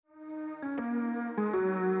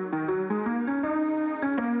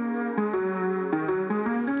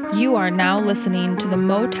You are now listening to the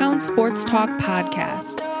Motown Sports Talk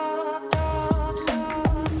podcast.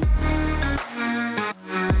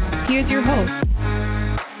 Here's your hosts,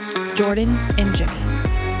 Jordan and Jimmy.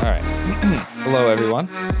 All right. Hello, everyone,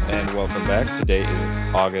 and welcome back. Today is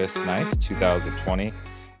August 9th, 2020,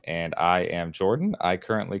 and I am Jordan. I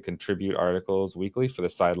currently contribute articles weekly for the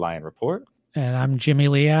Sideline Report. And I'm Jimmy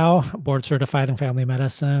Liao, board certified in family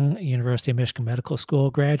medicine, University of Michigan Medical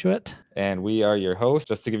School graduate. And we are your hosts,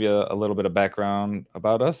 just to give you a little bit of background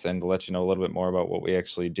about us and to let you know a little bit more about what we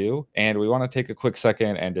actually do. And we want to take a quick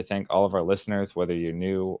second and to thank all of our listeners, whether you're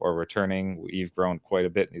new or returning. We've grown quite a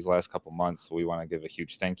bit in these last couple months, so we want to give a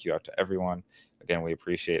huge thank you out to everyone. Again, we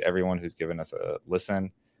appreciate everyone who's given us a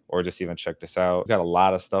listen or just even checked us out. We've got a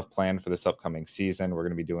lot of stuff planned for this upcoming season. We're going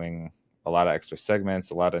to be doing a lot of extra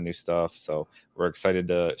segments, a lot of new stuff. So we're excited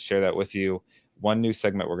to share that with you. One new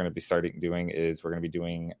segment we're going to be starting doing is we're going to be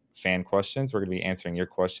doing fan questions. We're going to be answering your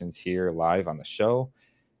questions here live on the show.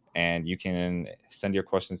 And you can send your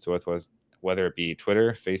questions to us, whether it be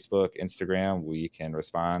Twitter, Facebook, Instagram. We can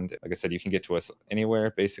respond. Like I said, you can get to us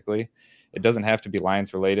anywhere, basically. It doesn't have to be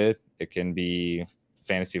Lions related. It can be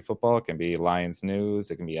fantasy football. It can be Lions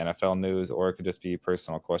news. It can be NFL news, or it could just be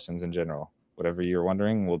personal questions in general. Whatever you're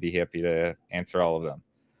wondering, we'll be happy to answer all of them.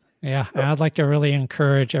 Yeah, so I'd like to really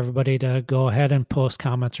encourage everybody to go ahead and post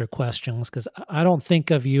comments or questions, because I don't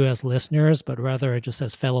think of you as listeners, but rather just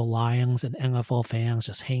as fellow Lions and NFL fans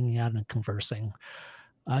just hanging out and conversing.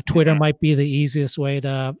 Twitter might be the easiest way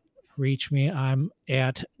to reach me. I'm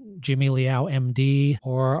at Jimmy Liao MD,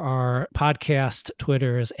 or our podcast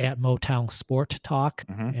Twitter is at Motown Sport Talk.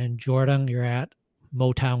 And Jordan, you're at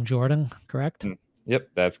Motown Jordan, correct? Yep,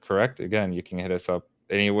 that's correct. Again, you can hit us up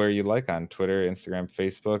anywhere you like on Twitter, Instagram,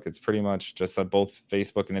 Facebook. It's pretty much just that both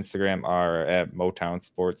Facebook and Instagram are at Motown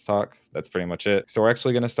Sports Talk. That's pretty much it. So we're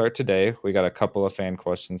actually going to start today. We got a couple of fan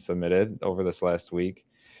questions submitted over this last week.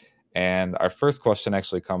 And our first question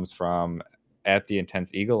actually comes from at the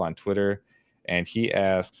Intense Eagle on Twitter. And he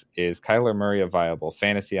asks, is Kyler Murray a viable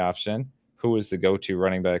fantasy option? Who is the go-to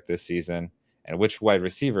running back this season? And which wide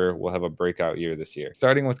receiver will have a breakout year this year?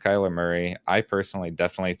 Starting with Kyler Murray, I personally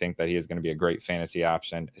definitely think that he is going to be a great fantasy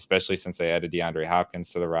option, especially since they added DeAndre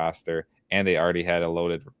Hopkins to the roster, and they already had a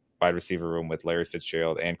loaded wide receiver room with Larry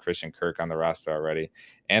Fitzgerald and Christian Kirk on the roster already.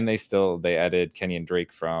 And they added Kenyon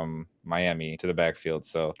Drake from Miami to the backfield.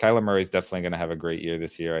 So Kyler Murray is definitely going to have a great year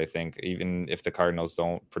this year, I think, even if the Cardinals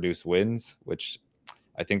don't produce wins, which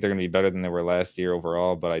I think they're going to be better than they were last year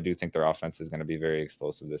overall, but I do think their offense is going to be very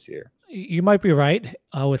explosive this year. You might be right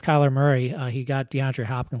with Kyler Murray. He got DeAndre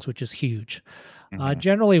Hopkins, which is huge.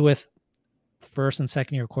 Generally with first and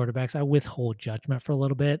second year quarterbacks, I withhold judgment for a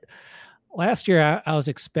little bit. Last year, I was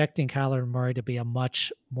expecting Kyler Murray to be a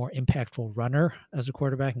much more impactful runner as a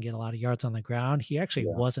quarterback and get a lot of yards on the ground. He actually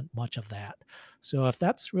wasn't much of that. So if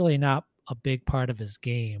that's really not a big part of his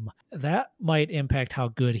game, that might impact how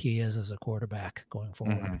good he is as a quarterback going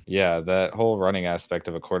forward. Yeah, that whole running aspect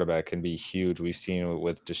of a quarterback can be huge. We've seen it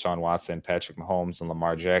with Deshaun Watson, Patrick Mahomes, and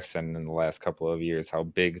Lamar Jackson in the last couple of years, how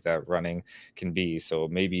big that running can be. So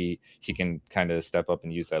maybe he can kind of step up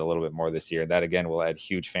and use that a little bit more this year. That, again, will add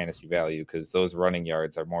huge fantasy value because those running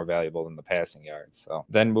yards are more valuable than the passing yards. So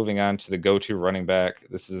then moving on to the go-to running back,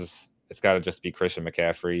 it's got to just be Christian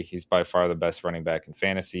McCaffrey. He's by far the best running back in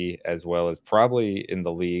fantasy, as well as probably in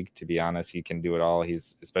the league, to be honest. He can do it all.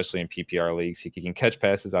 He's, especially in PPR leagues, he can catch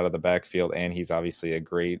passes out of the backfield, and he's obviously a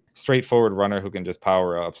great straightforward runner who can just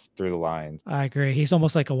power up through the lines. I agree. He's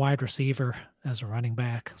almost like a wide receiver as a running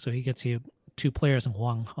back. So he gets you two players in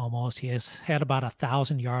one almost. He has had about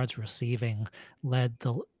 1,000 yards receiving, led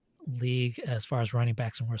the league as far as running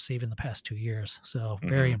backs and receiving the past 2 years. So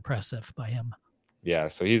very impressive by him. Yeah,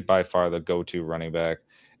 so he's by far the go-to running back.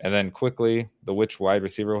 And then quickly, which wide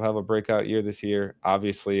receiver will have a breakout year this year?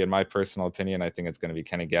 Obviously, in my personal opinion, I think it's going to be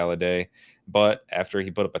Kenny Galladay. But after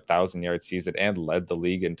he put up 1,000-yard season and led the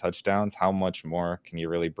league in touchdowns, how much more can you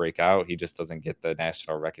really break out? He just doesn't get the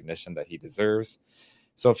national recognition that he deserves.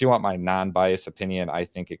 So if you want my non-biased opinion, I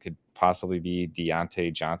think it could possibly be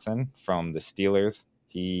Deontay Johnson from the Steelers.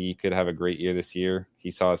 He could have a great year this year.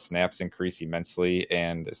 He saw his snaps increase immensely,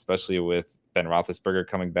 and especially with Ben Roethlisberger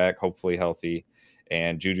coming back, hopefully healthy,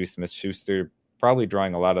 and Juju Smith-Schuster probably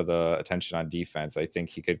drawing a lot of the attention on defense. I think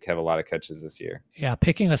he could have a lot of catches this year. Yeah,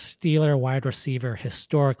 picking a Steeler wide receiver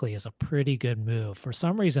historically is a pretty good move. For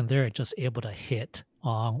some reason, they're just able to hit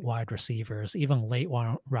on wide receivers, even late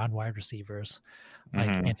round wide receivers, like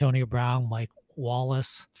Antonio Brown, Mike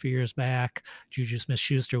Wallace a few years back, Juju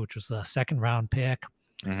Smith-Schuster, which was a second-round pick.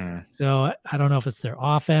 So I don't know if it's their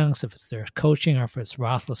offense, if it's their coaching, or if it's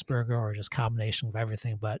Roethlisberger, or just combination of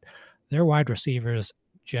everything. But their wide receivers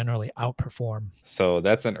generally outperform. So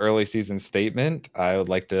that's an early season statement. I would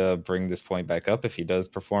like to bring this point back up. If he does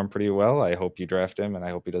perform pretty well, I hope you draft him, and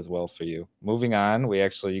I hope he does well for you. Moving on, we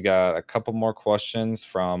actually got a couple more questions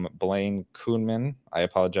from Blaine Kuhnman. I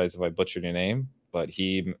apologize if I butchered your name, but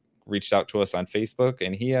he reached out to us on Facebook,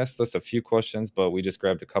 and he asked us a few questions, but we just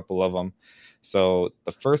grabbed a couple of them. So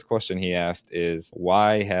the first question he asked is,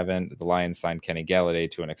 why haven't the Lions signed Kenny Galladay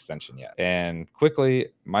to an extension yet? And quickly,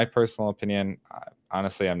 my personal opinion,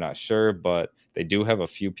 honestly, I'm not sure, but they do have a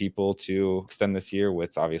few people to extend this year,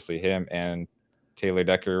 with obviously him and Taylor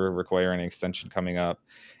Decker requiring an extension coming up.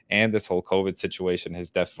 And this whole COVID situation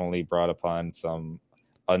has definitely brought upon some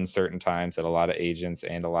uncertain times that a lot of agents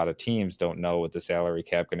and a lot of teams don't know what the salary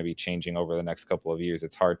cap going to be changing over the next couple of years.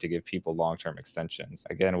 It's hard to give people long-term extensions.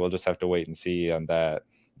 Again, we'll just have to wait and see on that.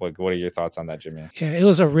 What are your thoughts on that, Jimmy? Yeah, it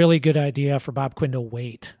was a really good idea for Bob Quinn to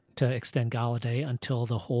wait to extend Galladay until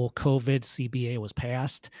the whole COVID CBA was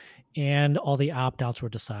passed and all the opt-outs were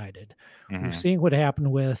decided. Mm-hmm. We're seeing what happened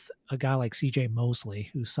with a guy like CJ Mosley,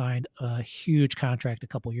 who signed a huge contract a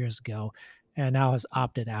couple years ago and now has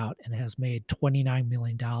opted out and has made $29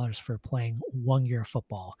 million for playing 1 year of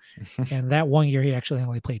football. And that 1 year, he actually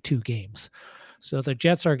only played 2 games. So the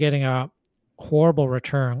Jets are getting a horrible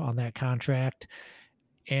return on that contract.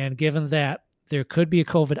 And given that there could be a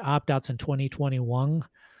COVID opt-outs in 2021,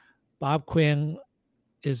 Bob Quinn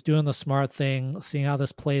is doing the smart thing, seeing how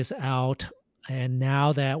this plays out. And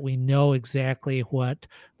now that we know exactly what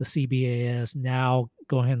the CBA is, now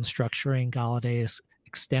go ahead and structuring Galladay's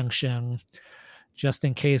extension just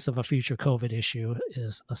in case of a future COVID issue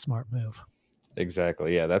is a smart move.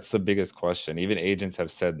 Exactly. Yeah, that's the biggest question. Even agents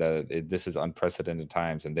have said that this is unprecedented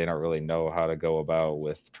times and they don't really know how to go about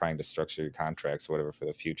with trying to structure your contracts or whatever for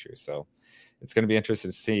the future. So it's going to be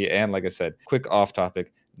interesting to see. And like I said, quick off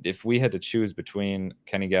topic, if we had to choose between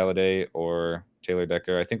Kenny Galladay or Taylor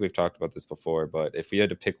Decker, I think we've talked about this before, but if we had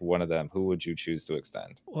to pick one of them, who would you choose to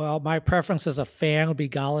extend? Well, my preference as a fan would be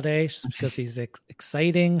Galladay, just because he's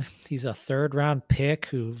exciting. He's a 3rd-round pick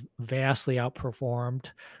who vastly outperformed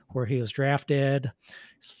where he was drafted.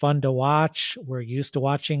 It's fun to watch. We're used to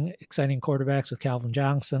watching exciting quarterbacks with Calvin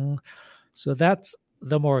Johnson. So that's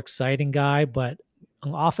the more exciting guy, but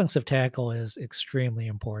an offensive tackle is extremely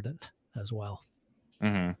important as well.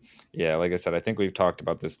 Mm-hmm. Yeah, like I said, I think we've talked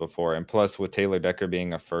about this before. And plus, with Taylor Decker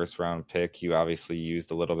being a 1st-round pick, you obviously used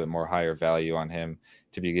a little bit more higher value on him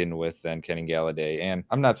to begin with than Kenny Galladay. And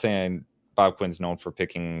I'm not saying Bob Quinn's known for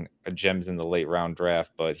picking gems in the late round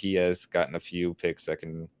draft, but he has gotten a few picks that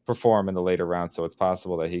can perform in the later rounds. So it's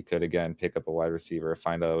possible that he could, again, pick up a wide receiver,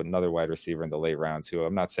 find another wide receiver in the late rounds who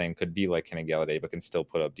I'm not saying could be like Kenny Galladay, but can still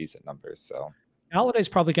put up decent numbers. So Galladay's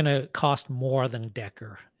probably going to cost more than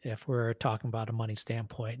Decker if we're talking about a money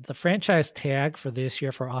standpoint. The franchise tag for this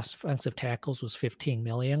year for offensive tackles was $15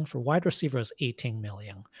 million. For wide receivers, $18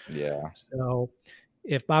 million. Yeah. So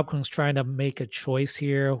if Bob Quinn's trying to make a choice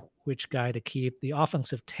here, which guy to keep, the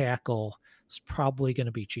offensive tackle is probably going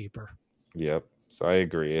to be cheaper. Yep. So I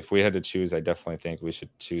agree. If we had to choose, I definitely think we should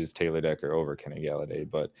choose Taylor Decker over Kenny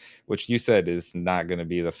Galladay, but which you said is not going to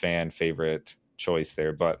be the fan favorite choice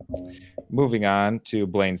there. But moving on to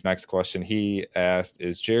Blaine's next question, he asked,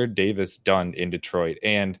 is Jarrad Davis done in Detroit?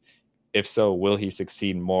 And if so, will he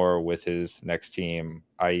succeed more with his next team,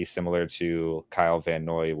 i.e. similar to Kyle Van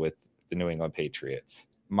Noy with the New England Patriots?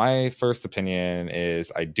 My first opinion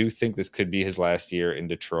is I do think this could be his last year in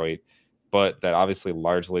Detroit, but that obviously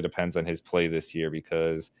largely depends on his play this year,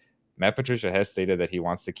 because Matt Patricia has stated that he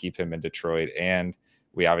wants to keep him in Detroit, and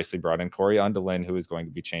we obviously brought in Corey Undelin, who is going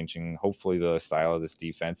to be changing, hopefully, the style of this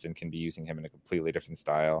defense and can be using him in a completely different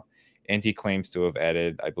style. And he claims to have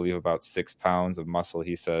added, I believe, about 6 pounds of muscle,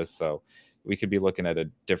 he says. So we could be looking at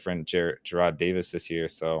a different Jarrad Davis this year.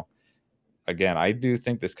 So, again, I do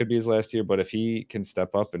think this could be his last year, but if he can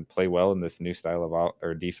step up and play well in this new style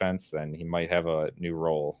of defense, then he might have a new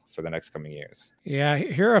role for the next coming years. Yeah,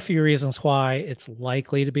 here are a few reasons why it's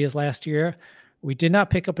likely to be his last year. We did not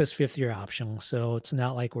pick up his 5th-year option, so it's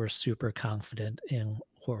not like we're super confident in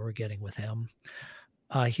what we're getting with him.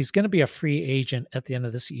 He's going to be a free agent at the end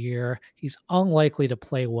of this year. He's unlikely to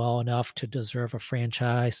play well enough to deserve a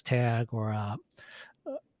franchise tag or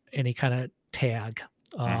any kind of tag.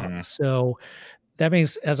 So that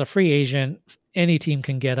means as a free agent, any team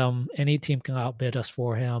can get him. Any team can outbid us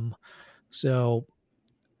for him. So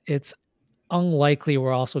it's unlikely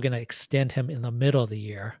we're also going to extend him in the middle of the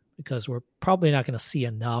year, because we're probably not going to see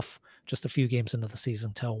enough just a few games into the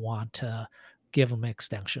season to want to give him an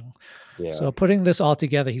extension. Yeah. So putting this all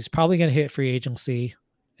together, he's probably going to hit free agency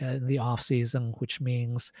in the offseason, which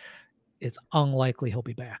means it's unlikely he'll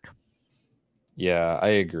be back. Yeah, I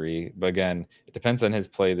agree. But again, it depends on his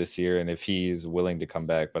play this year and if he's willing to come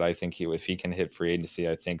back. But I think if he can hit free agency,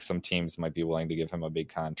 I think some teams might be willing to give him a big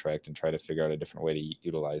contract and try to figure out a different way to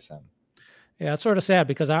utilize him. Yeah, it's sort of sad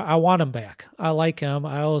because I want him back. I like him.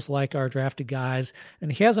 I always like our drafted guys,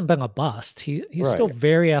 and he hasn't been a bust. He's still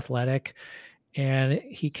very athletic, and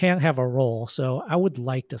he can have a role. So I would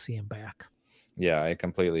like to see him back. Yeah, I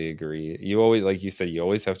completely agree. You always, like you said, you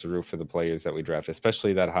always have to root for the players that we draft,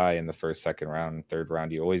 especially that high in the first, second round, third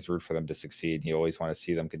round. You always root for them to succeed. You always want to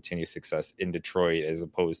see them continue success in Detroit as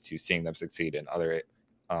opposed to seeing them succeed in other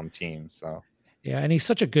teams. So yeah, and he's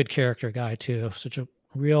such a good character guy too. Such a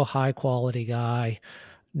real high quality guy.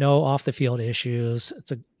 No off the field issues.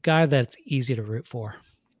 It's a guy that's easy to root for.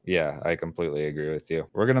 Yeah, I completely agree with you.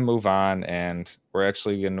 We're going to move on, and we're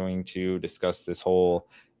actually going to discuss this whole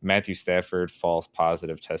Matthew Stafford false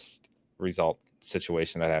positive test result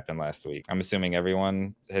situation that happened last week. I'm assuming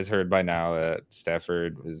everyone has heard by now that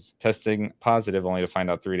Stafford was testing positive, only to find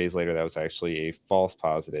out 3 days later that was actually a false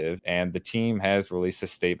positive. And the team has released a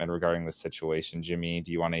statement regarding the situation. Jimmy,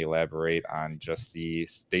 do you want to elaborate on just the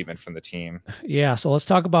statement from the team? Yeah, so let's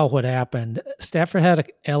talk about what happened. Stafford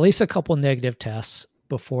had at least a couple negative tests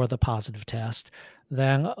before the positive test,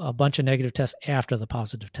 then a bunch of negative tests after the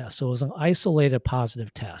positive test. So it was an isolated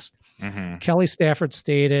positive test. Mm-hmm. Kelly Stafford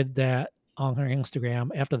stated that on her Instagram,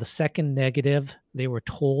 after the second negative, they were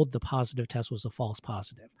told the positive test was a false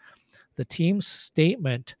positive. The team's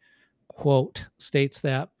statement, quote, states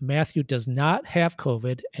that Matthew does not have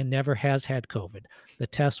COVID and never has had COVID. The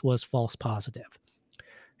test was false positive.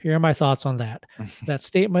 Here are my thoughts on that. That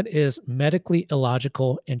statement is medically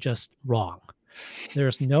illogical and just wrong.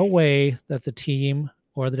 There's no way that the team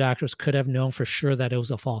or the doctors could have known for sure that it was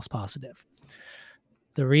a false positive.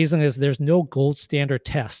 The reason is there's no gold standard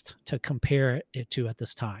test to compare it to at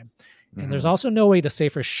this time. And there's also no way to say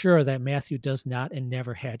for sure that Matthew does not and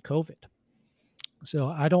never had COVID. So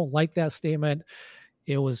I don't like that statement.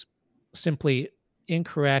 It was simply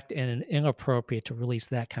incorrect and inappropriate to release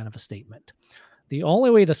that kind of a statement. The only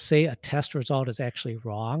way to say a test result is actually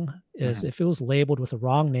wrong is if it was labeled with the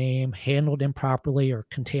wrong name, handled improperly, or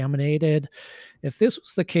contaminated. If this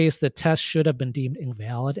was the case, the test should have been deemed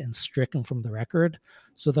invalid and stricken from the record.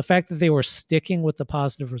 So the fact that they were sticking with the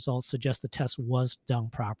positive results suggests the test was done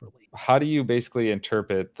properly. How do you basically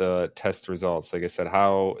interpret the test results? Like I said,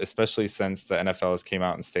 how, especially since the NFL has came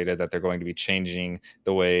out and stated that they're going to be changing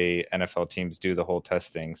the way NFL teams do the whole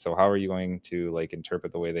testing. So how are you going to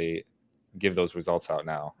interpret the way they give those results out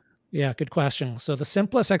now? Yeah, good question. So the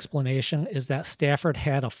simplest explanation is that Stafford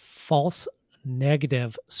had a false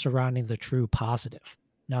negative surrounding the true positive,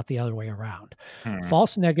 not the other way around.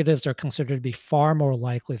 False negatives are considered to be far more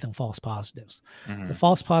likely than false positives. The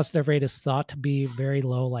false positive rate is thought to be very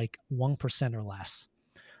low, like 1% or less.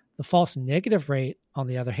 The false negative rate, on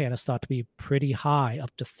the other hand, is thought to be pretty high,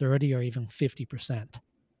 up to 30 or even 50%.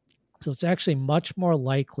 So it's actually much more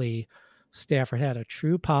likely Stafford had a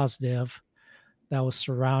true positive that was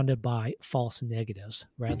surrounded by false negatives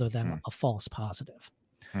rather than a false positive.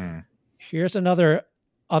 Here's other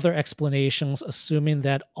explanations, assuming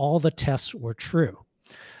that all the tests were true.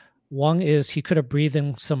 One is he could have breathed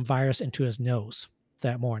in some virus into his nose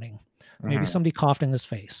that morning. Maybe somebody coughed in his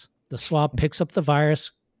face. The swab picks up the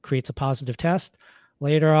virus, creates a positive test.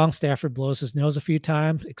 Later on, Stafford blows his nose a few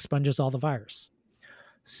times, expunges all the virus.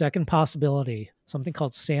 Second possibility, something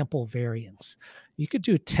called sample variance. You could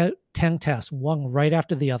do 10 tests, one right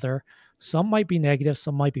after the other. Some might be negative,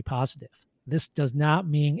 some might be positive. This does not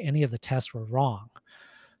mean any of the tests were wrong.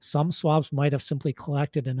 Some swabs might have simply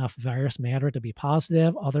collected enough virus matter to be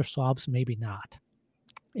positive, other swabs maybe not.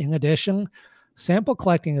 In addition, sample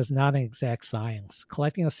collecting is not an exact science.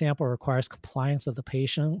 Collecting a sample requires compliance of the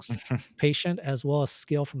patient as well as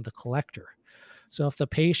skill from the collector. So if the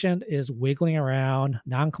patient is wiggling around,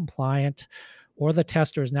 non-compliant, or the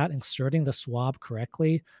tester is not inserting the swab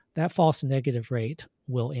correctly, that false negative rate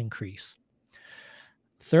will increase.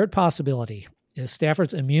 Third possibility is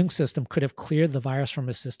Stafford's immune system could have cleared the virus from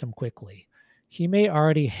his system quickly. He may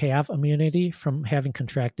already have immunity from having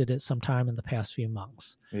contracted it sometime in the past few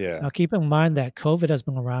months. Yeah. Now keep in mind that COVID has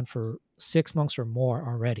been around for 6 months or more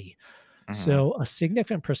already. So a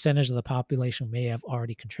significant percentage of the population may have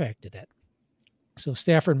already contracted it. So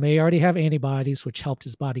Stafford may already have antibodies, which helped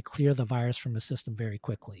his body clear the virus from his system very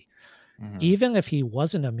quickly. Even if he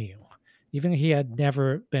wasn't immune, even if he had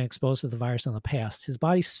never been exposed to the virus in the past, his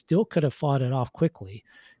body still could have fought it off quickly,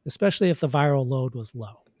 especially if the viral load was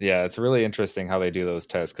low. Yeah, it's really interesting how they do those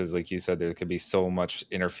tests because, like you said, there could be so much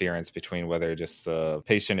interference between whether just the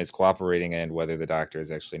patient is cooperating and whether the doctor is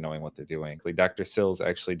actually knowing what they're doing. Like Dr. Sills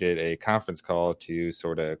actually did a conference call to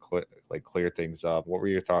sort of clear things up. What were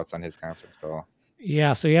your thoughts on his conference call?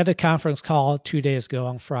 Yeah, so he had a conference call 2 days ago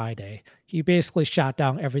on Friday. He basically shot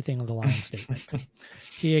down everything in the Lions statement.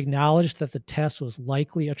 He acknowledged that the test was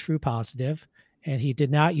likely a true positive, and he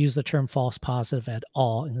did not use the term false positive at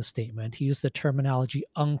all in the statement. He used the terminology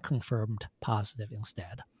unconfirmed positive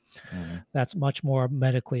instead. Mm-hmm. That's much more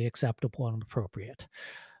medically acceptable and appropriate.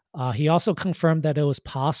 He also confirmed that it was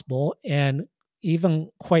possible and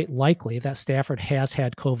even quite likely that Stafford has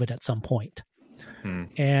had COVID at some point.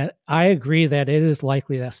 And I agree that it is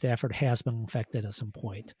likely that Stafford has been infected at some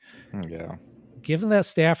point. Yeah. Given that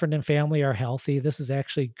Stafford and family are healthy, this is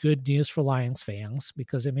actually good news for Lions fans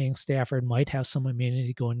because it means Stafford might have some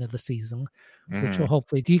immunity going into the season, which will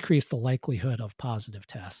hopefully decrease the likelihood of positive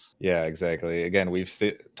tests. Yeah, exactly. Again, we've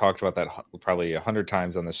talked about that probably 100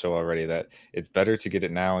 times on the show already, that it's better to get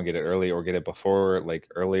it now and get it early or get it before, like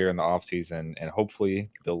earlier in the off season, and hopefully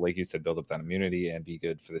build, like you said, build up that immunity and be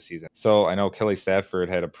good for the season. So I know Kelly Stafford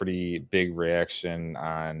had a pretty big reaction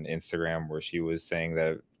on Instagram where she was saying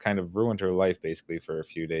that kind of ruined her life basically for a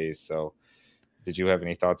few days. So did you have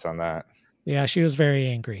any thoughts on that? Yeah, she was very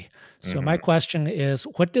angry. So my question is,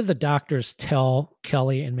 what did the doctors tell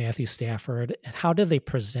Kelly and Matthew Stafford, and how did they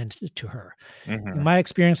present it to her? In my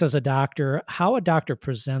experience as a doctor, how a doctor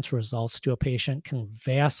presents results to a patient can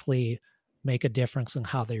vastly make a difference in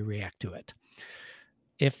how they react to it.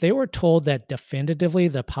 If they were told that definitively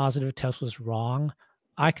the positive test was wrong,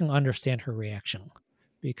 I can understand her reaction,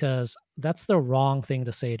 because that's the wrong thing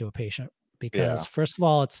to say to a patient. Because first of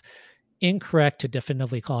all, it's incorrect to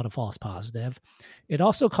definitively call it a false positive. It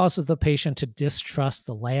also causes the patient to distrust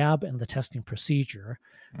the lab and the testing procedure,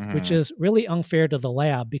 which is really unfair to the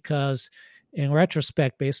lab because in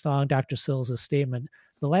retrospect, based on Dr. Sills' statement,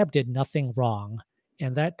 the lab did nothing wrong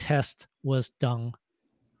and that test was done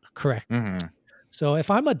correct. So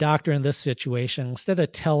if I'm a doctor in this situation, instead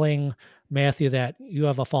of telling Matthew that you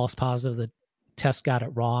have a false positive, the test got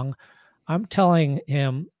it wrong, I'm telling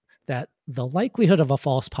him that the likelihood of a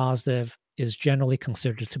false positive is generally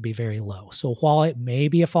considered to be very low. So while it may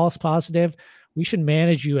be a false positive, we should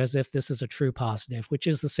manage you as if this is a true positive, which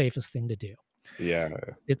is the safest thing to do. Yeah.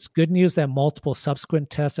 It's good news that multiple subsequent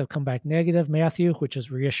tests have come back negative, Matthew, which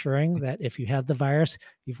is reassuring that if you have the virus,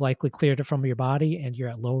 you've likely cleared it from your body and you're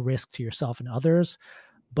at low risk to yourself and others.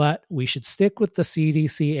 But we should stick with the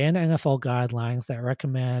CDC and NFL guidelines that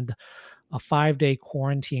recommend a 5-day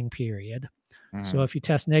quarantine period. So if you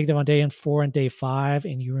test negative on day 4 and day 5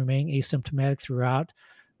 and you remain asymptomatic throughout,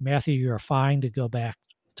 Matthew, you're fine to go back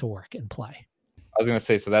to work and play. I was going to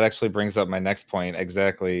say, so that actually brings up my next point.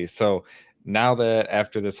 Exactly. So now that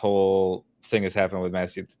after this whole thing has happened with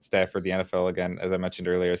Matthew Stafford, the NFL, again, as I mentioned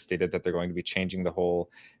earlier, stated that they're going to be changing the whole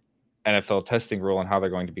NFL testing rule and how they're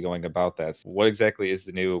going to be going about that. So what exactly is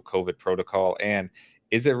the new COVID protocol? And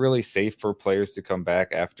is it really safe for players to come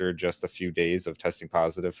back after just a few days of testing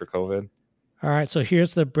positive for COVID? All right, so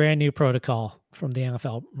here's the brand new protocol from the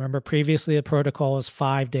NFL. Remember, previously the protocol was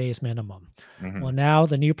 5 days minimum. Well, now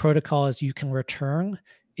the new protocol is you can return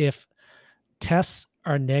if tests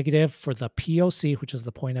are negative for the POC, which is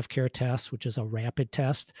the point of care test, which is a rapid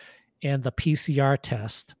test, and the PCR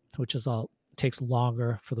test, which is takes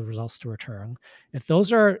longer for the results to return. If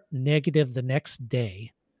those are negative the next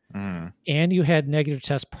day, and you had negative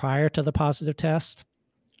tests prior to the positive test,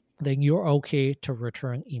 then you're okay to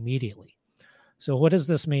return immediately. So what does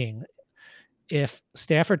this mean? If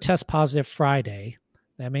Stafford tests positive Friday,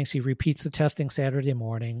 that means he repeats the testing Saturday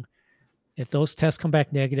morning. If those tests come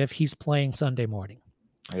back negative, he's playing Sunday morning.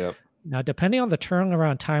 Yep. Now, depending on the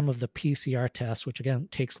turnaround time of the PCR test, which again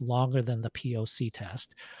takes longer than the POC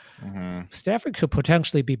test, Stafford could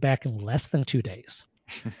potentially be back in less than 2 days.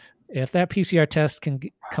 If that PCR test can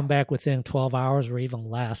come back within 12 hours or even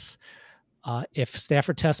less, if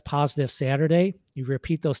Stafford tests positive Saturday, you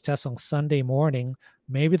repeat those tests on Sunday morning,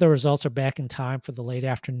 maybe the results are back in time for the late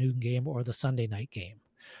afternoon game or the Sunday night game,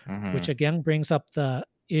 which again brings up the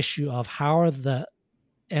issue of how are the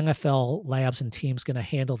NFL labs and teams going to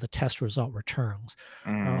handle the test result returns?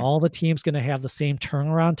 Are all the teams going to have the same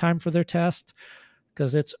turnaround time for their test?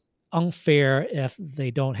 Because it's unfair if they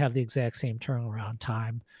don't have the exact same turnaround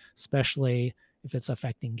time, especially if it's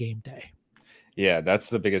affecting game day. Yeah, that's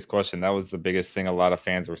the biggest question. That was the biggest thing a lot of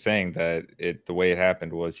fans were saying, that the way it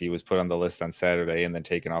happened was he was put on the list on Saturday and then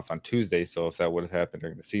taken off on Tuesday. So if that would have happened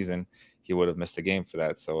during the season, he would have missed a game for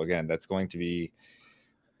that. So again, it's going to be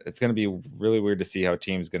really weird to see how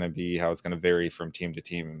it's going to vary from team to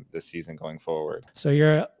team this season going forward. So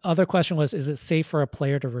your other question was, is it safe for a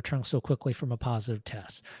player to return so quickly from a positive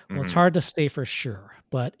test? Well, it's hard to say for sure,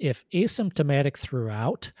 but if asymptomatic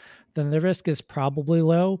throughout, then the risk is probably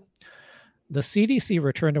low. The CDC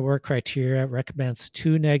return to work criteria recommends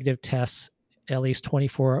 2 negative tests at least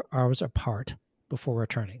 24 hours apart before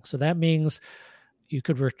returning. So that means you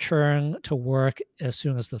could return to work as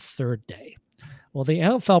soon as the 3rd day. Well, the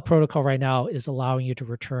NFL protocol right now is allowing you to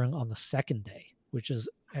return on the 2nd day, which is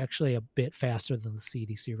actually a bit faster than the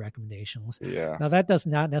CDC recommendations. Yeah. Now, that does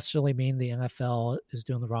not necessarily mean the NFL is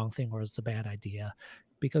doing the wrong thing or it's a bad idea,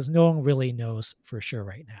 because no one really knows for sure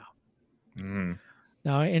right now.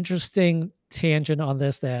 Now, an interesting tangent on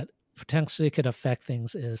this that potentially could affect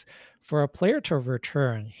things is, for a player to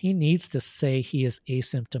return, he needs to say he is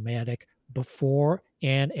asymptomatic before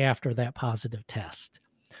and after that positive test.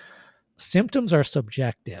 Symptoms are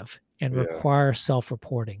subjective and require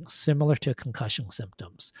self-reporting, similar to concussion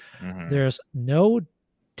symptoms. There's no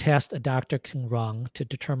test a doctor can run to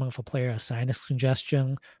determine if a player has sinus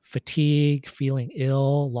congestion, fatigue, feeling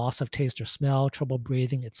ill, loss of taste or smell, trouble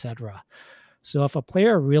breathing, etc. So if a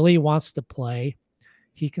player really wants to play,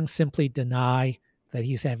 he can simply deny that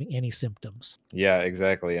he's having any symptoms. Yeah,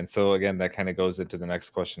 exactly. And so again, that kind of goes into the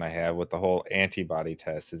next question I have with the whole antibody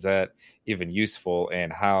test. Is that even useful?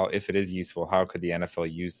 And how, if it is useful, how could the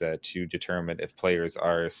NFL use that to determine if players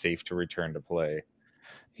are safe to return to play?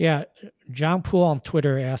 Yeah, John Poole on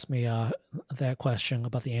Twitter asked me that question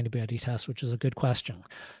about the antibody test, which is a good question.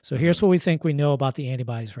 So here's what we think we know about the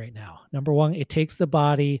antibodies right now. Number one, it takes the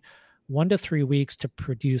body 1 to 3 weeks to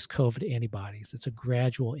produce COVID antibodies. It's a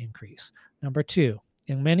gradual increase. Number two,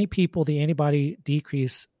 in many people, the antibody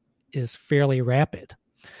decrease is fairly rapid.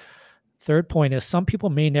 Third point is, some people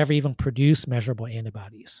may never even produce measurable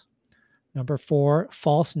antibodies. Number four,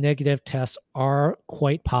 false negative tests are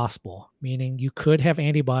quite possible, meaning you could have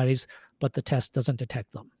antibodies, but the test doesn't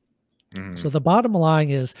detect them. So the bottom line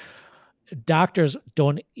is, doctors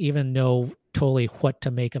don't even know totally what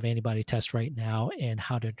to make of antibody tests right now and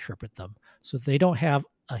how to interpret them. So they don't have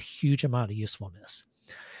a huge amount of usefulness.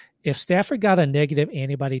 If Stafford got a negative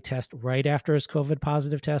antibody test right after his COVID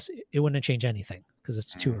positive test, it wouldn't change anything because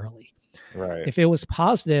it's too early. Right. If it was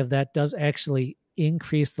positive, that does actually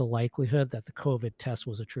increase the likelihood that the COVID test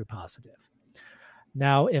was a true positive.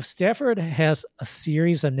 Now, if Stafford has a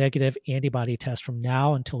series of negative antibody tests from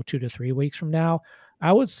now until 2 to 3 weeks from now,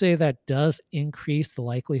 I would say that does increase the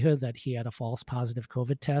likelihood that he had a false positive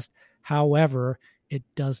COVID test. However, it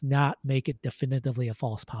does not make it definitively a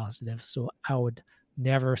false positive. So I would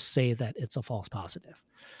never say that it's a false positive.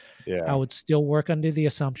 Yeah. I would still work under the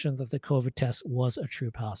assumption that the COVID test was a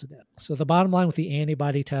true positive. So the bottom line with the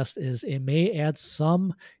antibody test is, it may add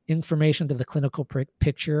some information to the clinical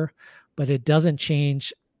picture, but it doesn't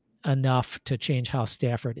change enough to change how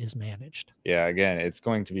Stafford is managed. Yeah, again, this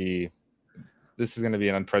is going to be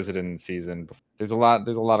an unprecedented season. There's a lot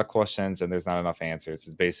of questions and there's not enough answers.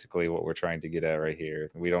 It's basically what we're trying to get at right here.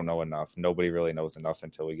 We don't know enough. Nobody really knows enough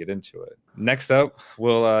until we get into it. Next up,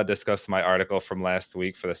 we'll discuss my article from last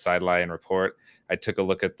week for the Sideline Report. I took a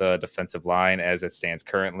look at the defensive line as it stands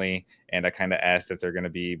currently, and I kind of asked if they're going to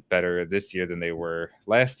be better this year than they were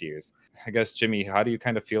last year's. I guess, Jimmy, how do you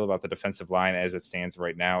kind of feel about the defensive line as it stands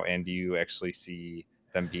right now? And do you actually see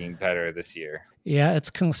them being better this year? Yeah, it's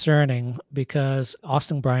concerning because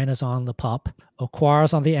Austin Bryant is on the PUP.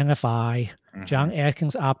 Okwara's on the NFI. John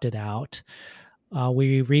Atkins opted out.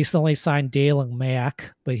 We recently signed Dalen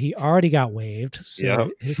Mack, but he already got waived. So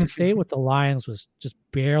his stay with the Lions was just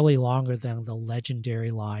barely longer than the legendary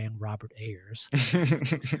Lion, Robert Ayers.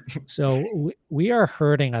 So we are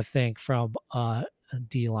hurting, I think, from a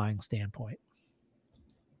D-line standpoint.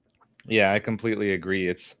 Yeah, I completely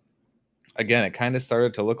agree. Again, it kind of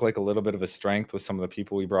started to look like a little bit of a strength with some of the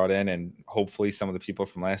people we brought in, and hopefully some of the people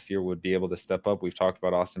from last year would be able to step up. We've talked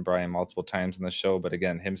about Austin Bryant multiple times in the show, but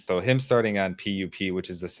again, him starting on PUP, which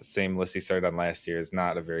is the same list he started on last year, is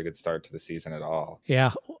not a very good start to the season at all.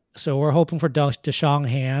 Yeah, so we're hoping for Deshaun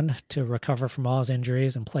Hand to recover from all his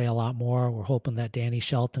injuries and play a lot more. We're hoping that Danny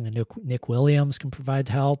Shelton and Nick Williams can provide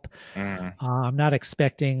help. I'm not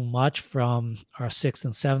expecting much from our 6th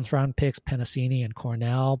and 7th round picks, Penasini and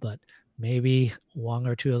Cornell, but maybe one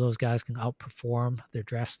or two of those guys can outperform their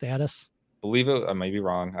draft status. I may be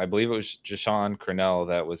wrong. I believe it was Jashawn Cornell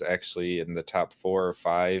that was actually in the top 4 or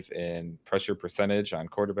 5 in pressure percentage on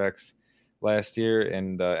quarterbacks last year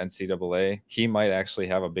in the NCAA. He might actually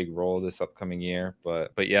have a big role this upcoming year.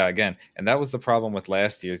 But yeah, again, and that was the problem with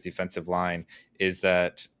last year's defensive line, is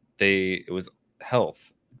that it was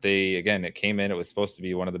health. It came in, it was supposed to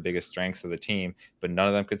be one of the biggest strengths of the team, but none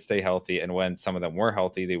of them could stay healthy. And when some of them were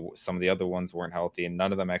healthy, some of the other ones weren't healthy, and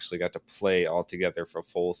none of them actually got to play all together for a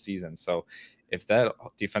full season. So if that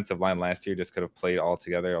defensive line last year just could have played all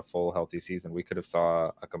together a full healthy season, we could have saw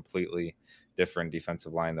a completely different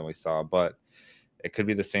defensive line than we saw. But it could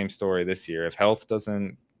be the same story this year. If health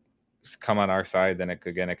doesn't come on our side, then it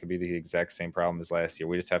could be the exact same problem as last year.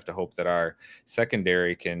 We just have to hope that our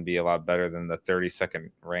secondary can be a lot better than the 32nd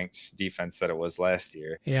ranked defense that it was last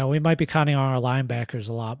year. Yeah, we might be counting on our linebackers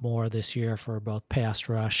a lot more this year for both pass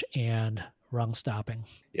rush and run stopping.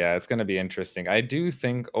 Yeah, it's going to be interesting. I do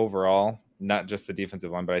think overall, not just the defensive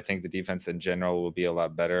line, but I think the defense in general will be a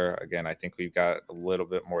lot better. Again, I think we've got a little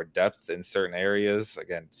bit more depth in certain areas.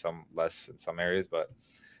 Again, some less in some areas, but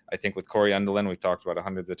I think with Corey Undelin, we've talked about it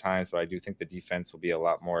hundreds of times, but I do think the defense will be a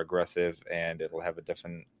lot more aggressive, and it'll have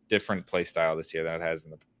a different play style this year than it has in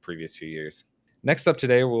the previous few years. Next up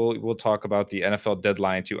today, we'll talk about the NFL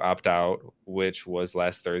deadline to opt out, which was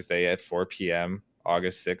last Thursday at 4 p.m.,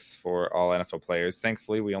 August 6th, for all NFL players.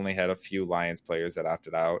 Thankfully, we only had a few Lions players that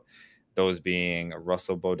opted out, those being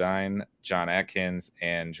Russell Bodine, John Atkins,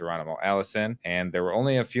 and Geronimo Allison. And there were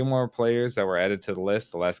only a few more players that were added to the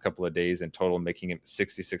list the last couple of days in total, making it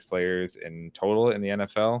 66 players in total in the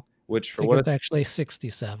NFL, which for what it's actually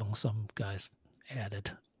 67. Some guys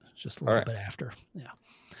added just a little bit after. Yeah.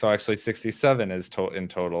 So actually 67 is in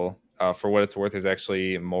total. For what it's worth, is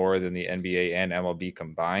actually more than the NBA and MLB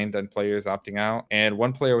combined on players opting out. And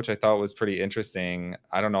one player which I thought was pretty interesting,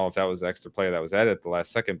 I don't know if that was the extra player that was added at the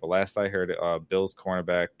last second, but last I heard, Bills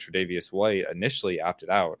cornerback Tre'Davious White initially opted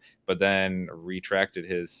out, but then retracted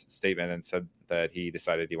his statement and said that he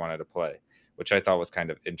decided he wanted to play, which I thought was kind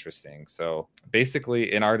of interesting. So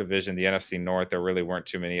basically in our division, the NFC North, there really weren't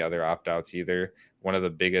too many other opt-outs either. One of the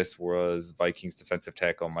biggest was Vikings defensive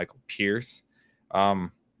tackle Michael Pierce.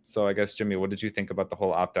 So I guess, Jimmy, what did you think about the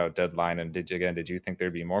whole opt-out deadline? And did you think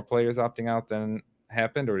there'd be more players opting out than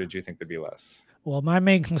happened, or did you think there'd be less? Well, my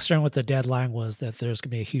main concern with the deadline was that there's going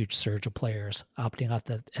to be a huge surge of players opting out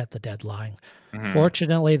at the deadline. Mm-hmm.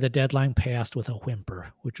 Fortunately, the deadline passed with a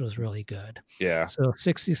whimper, which was really good. Yeah. So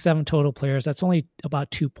 67 total players, that's only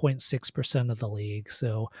about 2.6% of the league.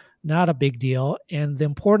 So not a big deal. And the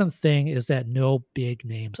important thing is that no big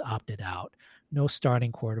names opted out. No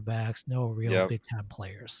starting quarterbacks, no real big-time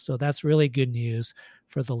players. So that's really good news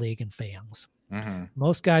for the league and fans. Mm-hmm.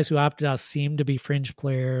 Most guys who opted out seem to be fringe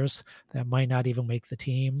players that might not even make the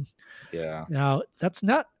team. Yeah. Now, that's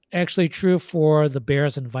not actually true for the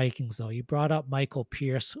Bears and Vikings, though. You brought up Michael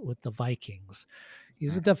Pierce with the Vikings.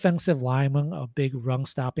 He's a defensive lineman, a big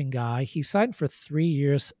run-stopping guy. He signed for 3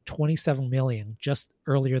 years, $27 million just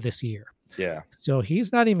earlier this year. Yeah. So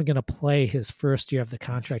he's not even going to play his first year of the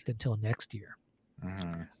contract until next year.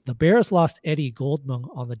 Mm-hmm. The Bears lost Eddie Goldman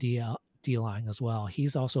on the D-line as well.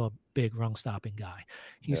 He's also a big run-stopping guy.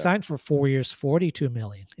 He signed for 4 years, $42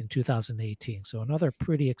 million in 2018, so another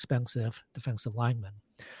pretty expensive defensive lineman.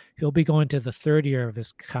 He'll be going to the third year of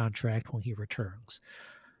his contract when he returns.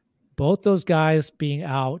 Both those guys being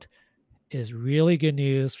out is really good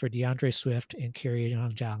news for DeAndre Swift and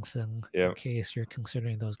Kerryon Johnson, in case you're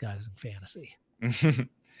considering those guys in fantasy.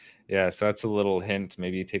 Yeah, so that's a little hint.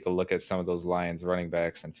 Maybe take a look at some of those Lions running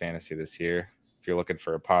backs in fantasy this year if you're looking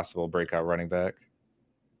for a possible breakout running back.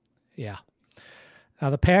 Yeah. Now,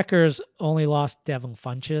 the Packers only lost Devin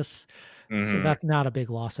Funchess, so that's not a big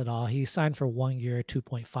loss at all. He signed for 1 year,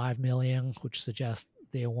 $2.5 million, which suggests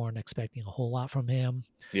they weren't expecting a whole lot from him.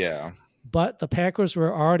 Yeah. But the Packers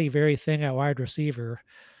were already very thin at wide receiver.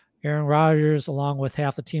 Aaron Rodgers, along with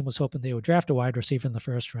half the team, was hoping they would draft a wide receiver in the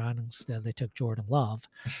first round. Instead, they took Jordan Love.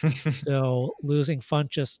 So losing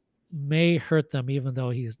Funchess may hurt them, even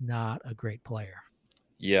though he's not a great player.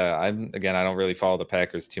 Yeah, I don't really follow the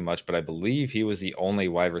Packers too much, but I believe he was the only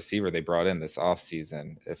wide receiver they brought in this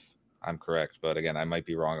offseason, if I'm correct. But again, I might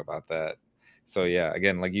be wrong about that. So yeah,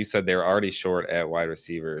 again, like you said, they're already short at wide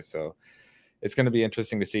receiver. So it's going to be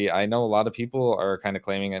interesting to see. I know a lot of people are kind of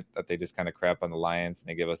claiming that they just kind of crap on the Lions and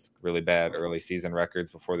they give us really bad early season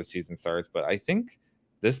records before the season starts. But I think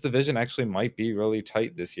this division actually might be really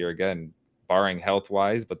tight this year, again, barring health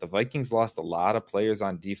wise. But the Vikings lost a lot of players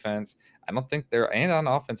on defense. I don't think and on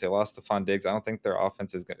offense, they lost Stephon Diggs. I don't think their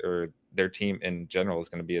offense or their team in general is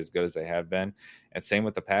going to be as good as they have been. And same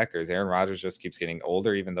with the Packers. Aaron Rodgers just keeps getting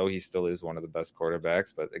older, even though he still is one of the best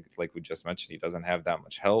quarterbacks. But like we just mentioned, he doesn't have that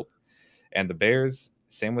much help. And the Bears,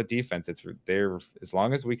 same with defense. They're as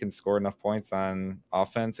long as we can score enough points on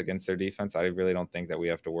offense against their defense, I really don't think that we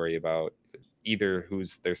have to worry about either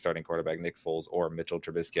who's their starting quarterback, Nick Foles or Mitchell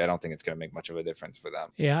Trubisky. I don't think it's going to make much of a difference for them.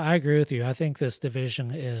 Yeah, I agree with you. I think this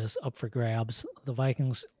division is up for grabs. The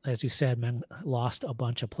Vikings, as you said, lost a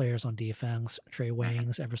bunch of players on defense. Trey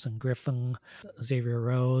Waynes, Everson Griffin, Xavier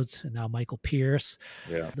Rhodes, and now Michael Pierce.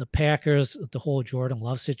 Yeah. The Packers, the whole Jordan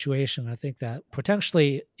Love situation, I think that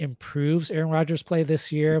potentially improves Aaron Rodgers' play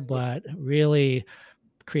this year, but really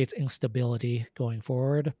creates instability going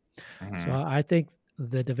forward. So I think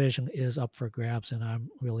the division is up for grabs, and I'm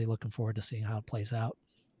really looking forward to seeing how it plays out.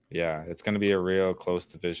 Yeah, it's going to be a real close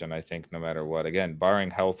division, I think, no matter what. Again, barring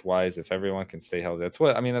health-wise, if everyone can stay healthy,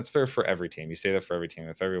 that's fair for every team. You say that for every team.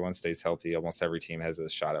 If everyone stays healthy, almost every team has a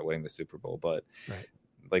shot at winning the Super Bowl. But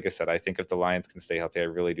like I said, I think if the Lions can stay healthy, I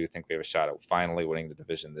really do think we have a shot at finally winning the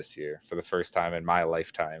division this year for the first time in my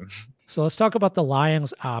lifetime. So let's talk about the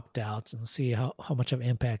Lions opt-outs and see how much of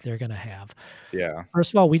impact they're going to have. Yeah.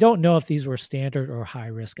 First of all, we don't know if these were standard or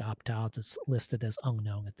high-risk opt-outs. It's listed as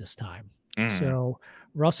unknown at this time. So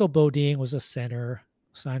Russell Bodine was a center,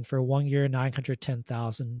 signed for 1 year,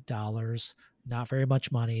 $910,000. Not very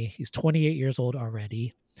much money. He's 28 years old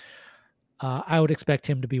already. I would expect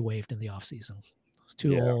him to be waived in the offseason. He's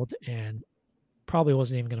too old and probably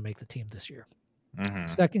wasn't even going to make the team this year.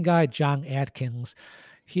 Second guy, John Atkins.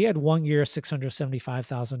 He had 1 year,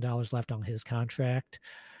 $675,000 left on his contract.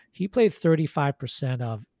 He played 35%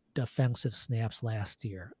 of defensive snaps last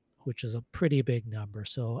year, which is a pretty big number.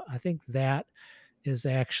 So I think that is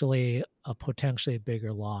actually a potentially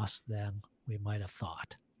bigger loss than we might have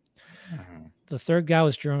thought. The third guy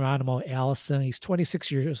was Geronimo Allison. He's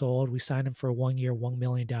 26 years old. We signed him for 1 year, $1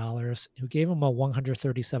 million. We gave him a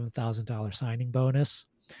 $137,000 signing bonus.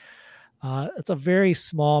 It's a very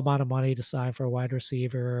small amount of money to sign for a wide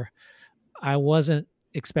receiver. I wasn't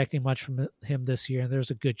expecting much from him this year, and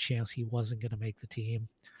there's a good chance he wasn't going to make the team.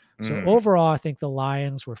 So overall, I think the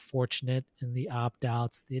Lions were fortunate in the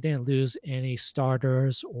opt-outs. They didn't lose any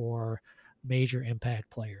starters or major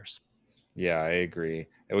impact players. Yeah, I agree,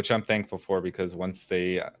 which I'm thankful for, because once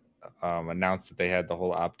they announced that they had the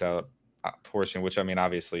whole opt-out portion, which I mean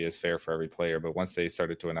obviously is fair for every player, but once they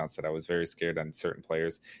started to announce that, I was very scared on certain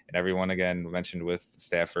players. And everyone again mentioned with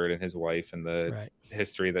Stafford and his wife and the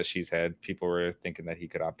history that she's had, people were thinking that he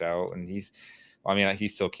could opt out, and he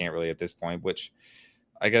still can't really at this point, which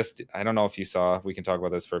I guess, I don't know if you saw, we can talk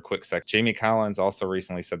about this for a quick sec. Jamie Collins also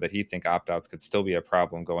recently said that he think opt-outs could still be a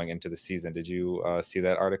problem going into the season. Did you see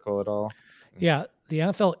that article at all? Yeah, the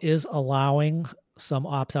NFL is allowing some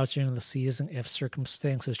opt-outs during the season if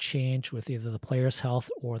circumstances change with either the player's health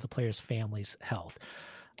or the player's family's health.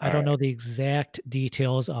 I don't know the exact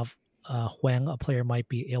details of when a player might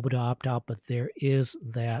be able to opt out, but there is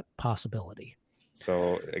that possibility.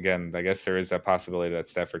 So again, I guess there is that possibility that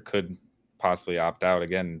Stafford could possibly opt out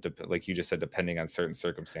again, like you just said, depending on certain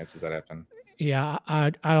circumstances that happen. Yeah,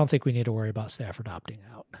 I don't think we need to worry about Stafford opting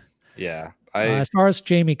out. Yeah. As far as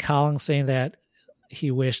Jamie Collins saying that he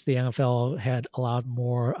wished the NFL had allowed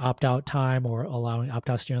more opt-out time or allowing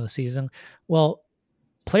opt-outs during the season, well,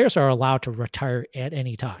 players are allowed to retire at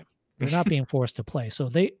any time. They're not being forced to play. So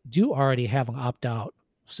they do already have an opt-out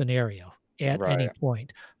scenario at any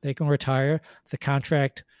point. They can retire. The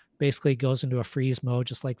contract basically goes into a freeze mode,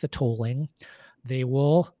 just like the tolling. They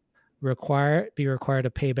will be required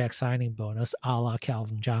to pay back signing bonus, a la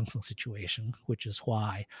Calvin Johnson situation, which is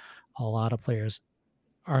why a lot of players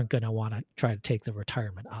aren't going to want to try to take the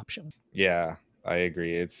retirement option. Yeah, I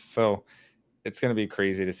agree. It's going to be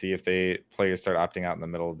crazy to see if players start opting out in the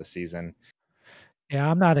middle of the season. Yeah,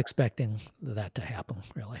 I'm not expecting that to happen,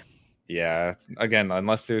 really. Yeah, again,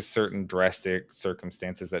 unless there's certain drastic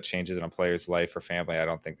circumstances that changes in a player's life or family, I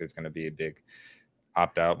don't think there's going to be a big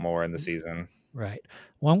opt-out more in the season. Right.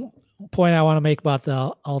 One point I want to make about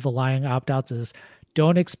all the Lion opt-outs is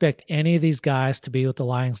don't expect any of these guys to be with the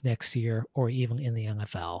Lions next year or even in the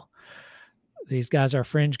NFL. These guys are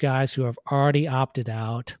fringe guys who have already opted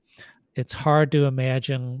out. It's hard to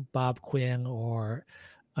imagine Bob Quinn or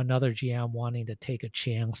another GM wanting to take a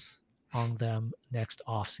chance on them next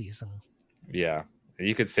offseason. Yeah,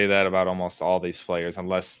 you could say that about almost all these players,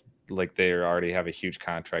 unless like they already have a huge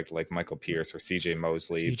contract like Michael Pierce or CJ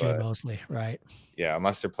Mosley. Mosley, right. Yeah,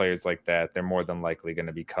 unless they're players like that, they're more than likely going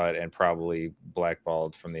to be cut and probably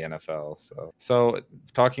blackballed from the NFL. So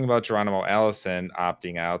talking about Geronimo Allison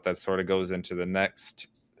opting out, that sort of goes into the next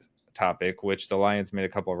topic, which the Lions made a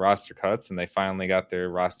couple of roster cuts, and they finally got their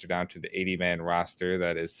roster down to the 80-man roster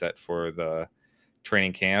that is set for the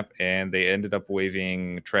training camp, and they ended up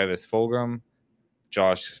waiving Travis Fulgham,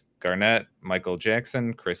 Josh Garnett, Michael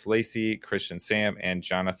Jackson, Chris Lacey, Christian Sam, and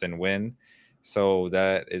Jonathan Wynn. So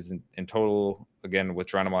that is in total, again, with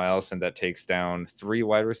Geronimo Allison, that takes down 3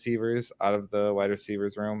 wide receivers out of the wide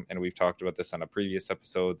receivers room. And we've talked about this on a previous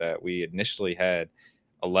episode that we initially had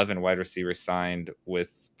 11 wide receivers signed,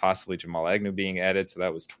 with possibly Jamal Agnew being added. So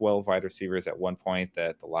that was 12 wide receivers at one point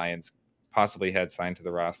that the Lions possibly had signed to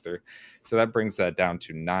the roster. So that brings that down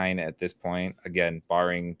to 9 at this point. Again,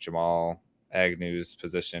 barring Jamal Agnew's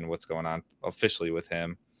position, what's going on officially with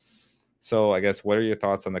him. So I guess, what are your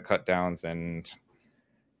thoughts on the cut downs and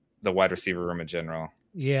the wide receiver room in general?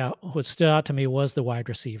 Yeah, what stood out to me was the wide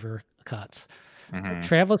receiver cuts. Mm-hmm.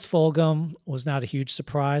 Travis Fulgham was not a huge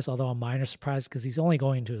surprise, although a minor surprise because he's only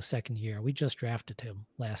going to his second year. We just drafted him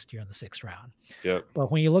last year in the 6th round. Yep.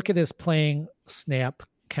 But when you look at his playing snap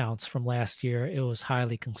counts from last year, it was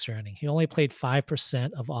highly concerning. He only played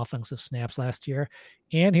 5% of offensive snaps last year,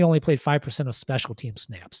 and he only played 5% of special team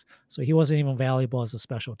snaps. So he wasn't even valuable as a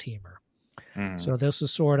special teamer. So this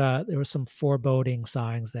was there were some foreboding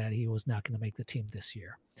signs that he was not going to make the team this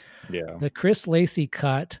year. Yeah. The Chris Lacey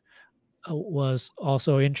cut was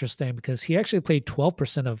also interesting because he actually played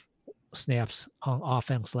 12% of snaps on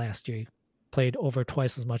offense last year. He played over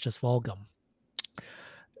twice as much as Fulgham.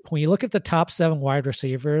 When you look at the top 7 wide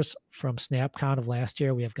receivers from snap count of last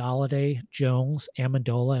year, we have Golladay, Jones,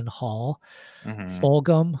 Amendola, and Hall,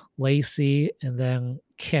 Fulgham, Lacey, and then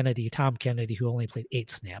Tom Kennedy, who only played 8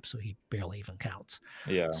 snaps, so he barely even counts.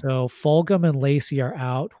 Yeah. So Fulgham and Lacey are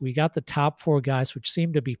out. We got the top 4 guys, which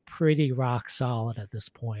seem to be pretty rock solid at this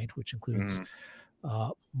point, which includes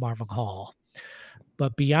Marvin Hall.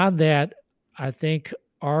 But beyond that, I think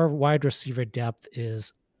our wide receiver depth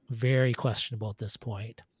is very questionable at this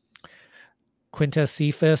point. Quintez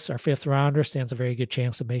Cephas, our 5th rounder, stands a very good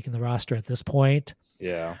chance of making the roster at this point.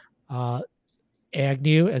 Yeah.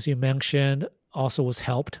 Agnew, as you mentioned, also was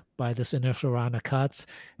helped by this initial round of cuts.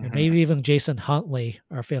 And maybe even Jason Huntley,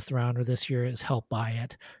 our 5th rounder this year, is helped by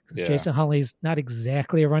it. Because Jason Huntley's not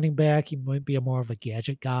exactly a running back. He might be more of a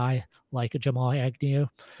gadget guy like a Jamal Agnew.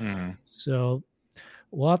 So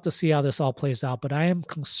we'll have to see how this all plays out. But I am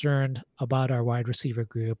concerned about our wide receiver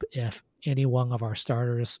group if any one of our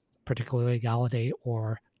starters, particularly Golladay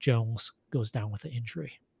or Jones, goes down with an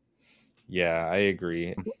injury. Yeah, I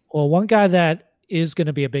agree. Well, one guy that is going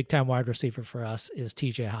to be a big-time wide receiver for us is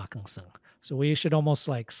TJ Hawkinson. So we should almost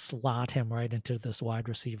slot him right into this wide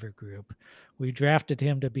receiver group. We drafted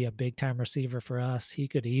him to be a big-time receiver for us. He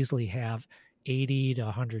could easily have 80 to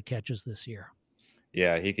 100 catches this year.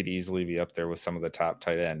 Yeah, he could easily be up there with some of the top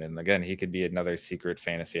tight end. And again, he could be another secret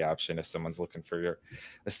fantasy option if someone's looking for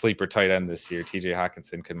a sleeper tight end this year. TJ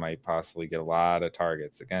Hawkinson might possibly get a lot of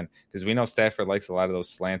targets again, because we know Stafford likes a lot of those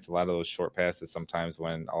slants, a lot of those short passes sometimes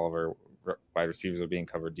when all of our wide receivers are being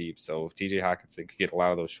covered deep. So TJ Hawkinson could get a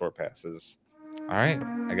lot of those short passes. All right,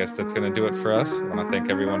 I guess that's going to do it for us. I want to thank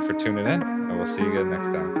everyone for tuning in, and we'll see you again next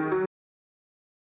time.